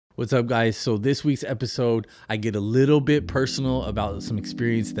What's up, guys? So this week's episode, I get a little bit personal about some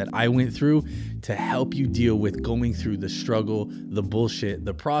experience that I went through to help you deal with going through the struggle, the bullshit,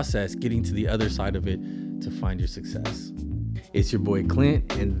 the process, getting to the other side of it to find your success. It's your boy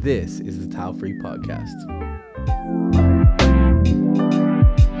Clint, and this is the Tile Free Podcast.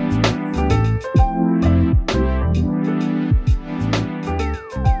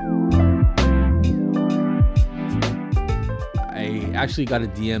 Actually got a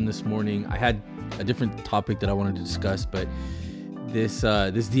DM this morning. I had a different topic that I wanted to discuss, but this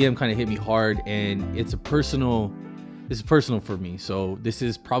DM kind of hit me hard, and this is personal for me. So this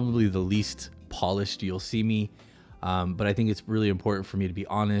is probably the least polished you'll see me, but I think it's really important for me to be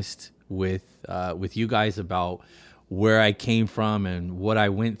honest with you guys about where I came from and what I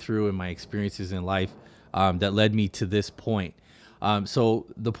went through and my experiences in life that led me to this point. So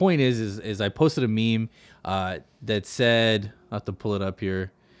the point is I posted a meme that said, I'll have to pull it up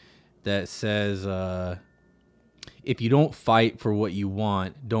here, that says, if you don't fight for what you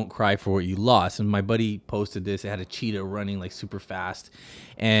want, don't cry for what you lost. And my buddy posted this. It had a cheetah running like super fast.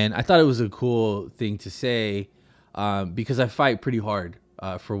 And I thought it was a cool thing to say because I fight pretty hard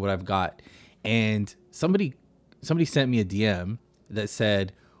for what I've got. And somebody sent me a DM that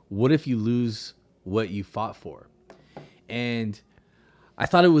said, what if you lose what you fought for? And I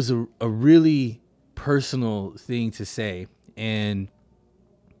thought it was a really personal thing to say. And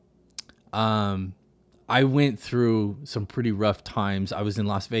I went through some pretty rough times. I was in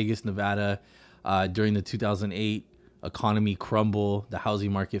Las Vegas, Nevada during the 2008 economy crumble. The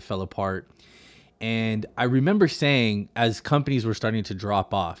housing market fell apart. And I remember saying, as companies were starting to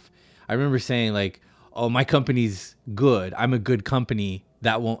drop off, I remember saying like, oh, my company's good. I'm a good company.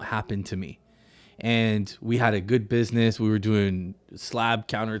 That won't happen to me. And we had a good business. We were doing slab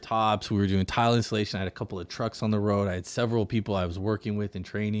countertops. We were doing tile installation. I had a couple of trucks on the road. I had several people I was working with and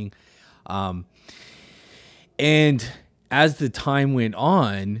training. And as the time went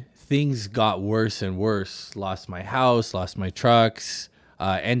on, things got worse and worse. Lost my house, lost my trucks,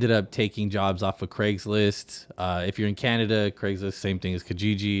 ended up taking jobs off of Craigslist. If you're in Canada, Craigslist, same thing as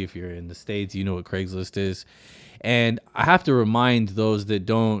Kijiji. If you're in the States, you know what Craigslist is. And I have to remind those that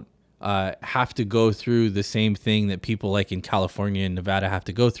don't have to go through the same thing that people like in California and Nevada have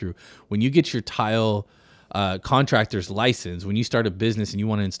to go through. When you get your tile contractor's license, when you start a business and you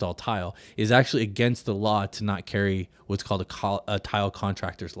want to install tile, is actually against the law to not carry what's called a tile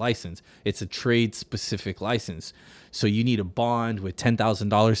contractor's license. It's a trade specific license. So you need a bond with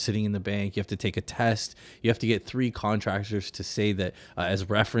 $10,000 sitting in the bank. You have to take a test. You have to get 3 contractors to say that as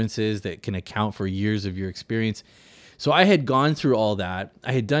references that can account for years of your experience. So I had gone through all that.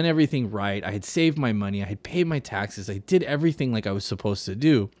 I had done everything right. I had saved my money. I had paid my taxes. I did everything like I was supposed to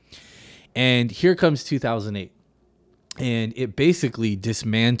do. And here comes 2008. And it basically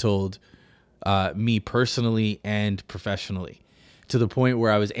dismantled me personally and professionally, to the point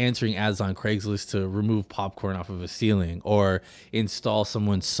where I was answering ads on Craigslist to remove popcorn off of a ceiling or install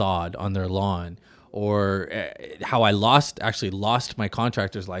someone's sod on their lawn. Or how I actually lost my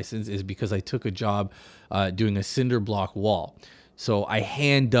contractor's license is because I took a job doing a cinder block wall. So I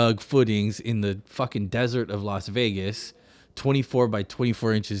hand dug footings in the fucking desert of Las Vegas, 24 by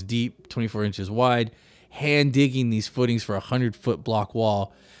 24 inches deep, 24 inches wide, hand digging these footings for a 100-foot block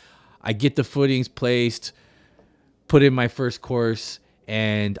wall. I get the footings placed, put in my first course,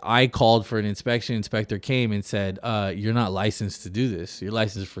 and I called for an inspection. Inspector came and said, you're not licensed to do this. You're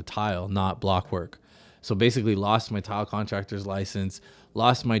licensed for tile, not block work. So basically lost my tile contractor's license,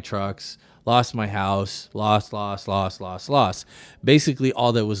 lost my trucks, lost my house, lost. Basically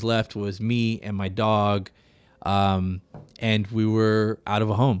all that was left was me and my dog, and we were out of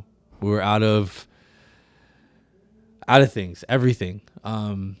a home. We were out of things, everything,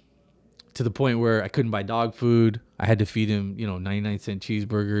 to the point where I couldn't buy dog food. I had to feed him, 99-cent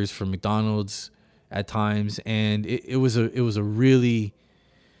cheeseburgers from McDonald's at times. And it was a really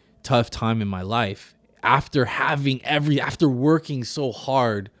tough time in my life after working so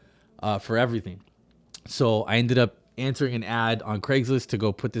hard for everything. So I ended up answering an ad on Craigslist to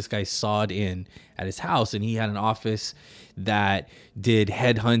go put this guy's sod in at his house. And he had an office that did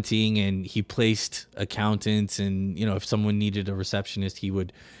headhunting, and he placed accountants. And, if someone needed a receptionist, he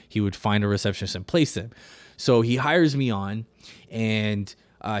would find a receptionist and place them. So he hires me on, and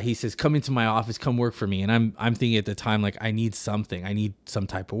he says, come into my office, come work for me. And I'm thinking at the time, like, I need some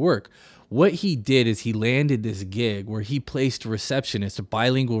type of work. What he did is he landed this gig where he placed a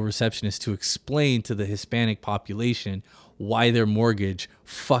bilingual receptionist, to explain to the Hispanic population why their mortgage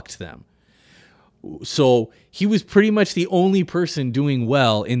fucked them. So he was pretty much the only person doing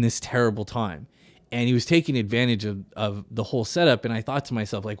well in this terrible time. And he was taking advantage of the whole setup. And I thought to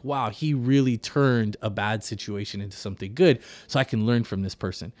myself, like, wow, he really turned a bad situation into something good, so I can learn from this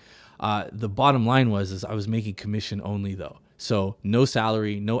person. The bottom line is I was making commission only though. So no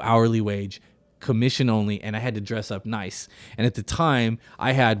salary, no hourly wage, commission only. And I had to dress up nice. And at the time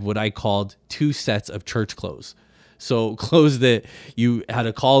I had what I called 2 sets of church clothes. So clothes that you had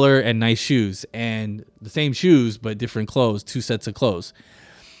a collar and nice shoes, and the same shoes, but different clothes, 2 sets of clothes.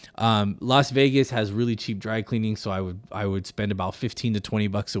 Las Vegas has really cheap dry cleaning. So I would spend about $15 to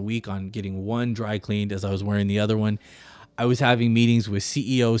 $20 a week on getting one dry cleaned as I was wearing the other one. I was having meetings with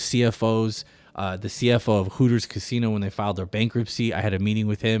CEOs, CFOs, the CFO of Hooters Casino when they filed their bankruptcy. I had a meeting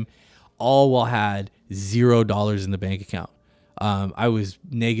with him, all while I had $0 in the bank account. I was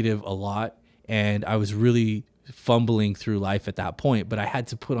negative a lot, and I was really fumbling through life at that point, but I had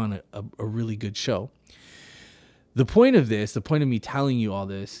to put on a really good show. The point of me telling you all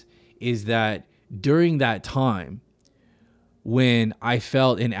this is that during that time when I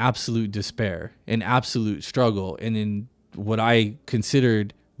felt in absolute despair, in absolute struggle, and in what I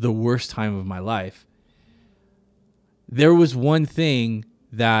considered the worst time of my life, there was one thing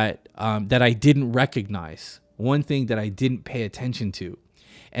that I didn't recognize, one thing that I didn't pay attention to,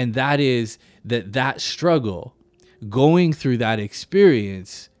 and that is that struggle, going through that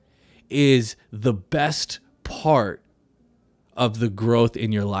experience, is the best part of the growth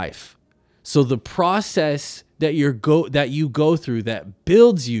in your life. So the process that you go through that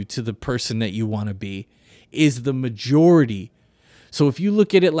builds you to the person that you want to be is the majority. So if you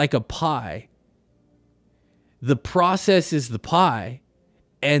look at it like a pie, the process is the pie,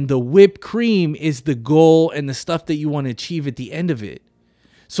 and the whipped cream is the goal and the stuff that you want to achieve at the end of it.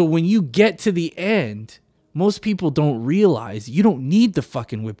 So when you get to the end, most people don't realize you don't need the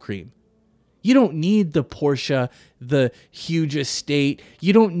fucking whipped cream. You don't need the Porsche, the huge estate.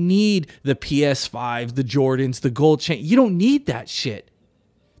 You don't need the PS5, the Jordans, the gold chain. You don't need that shit.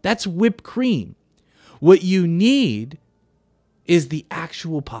 That's whipped cream. What you need is the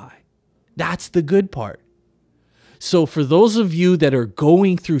actual pie. That's the good part. So for those of you that are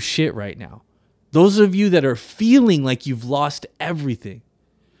going through shit right now, those of you that are feeling like you've lost everything,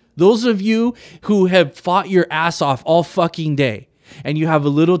 those of you who have fought your ass off all fucking day, and you have a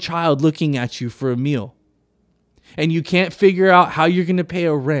little child looking at you for a meal, and you can't figure out how you're going to pay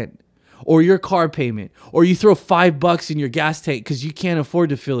a rent or your car payment, or you throw $5 in your gas tank because you can't afford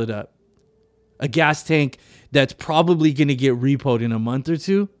to fill it up. A gas tank that's probably going to get repoed in a month or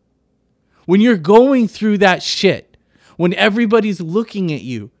two. When you're going through that shit, when everybody's looking at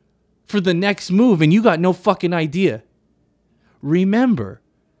you for the next move and you got no fucking idea, remember,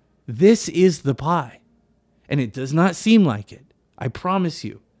 this is the pie. And it does not seem like it. I promise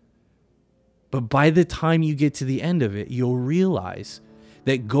you. But by the time you get to the end of it, you'll realize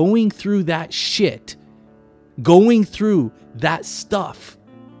that going through that shit, going through that stuff,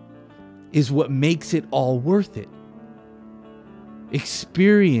 is what makes it all worth it.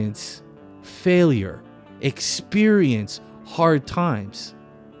 Experience failure. Experience hard times.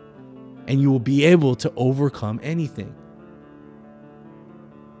 And you will be able to overcome anything.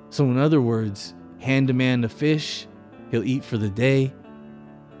 So in other words, hand a man a fish, he'll eat for the day.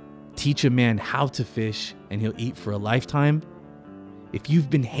 Teach a man how to fish, and he'll eat for a lifetime. If you've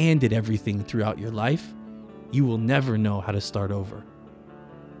been handed everything throughout your life, you will never know how to start over.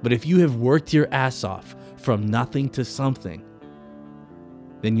 But if you have worked your ass off from nothing to something,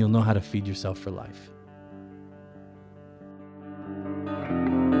 then you'll know how to feed yourself for life.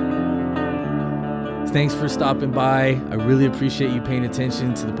 Thanks for stopping by. I really appreciate you paying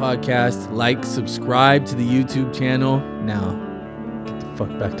attention to the podcast. Like, subscribe to the YouTube channel. Now, get the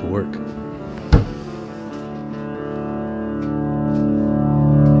fuck back to work.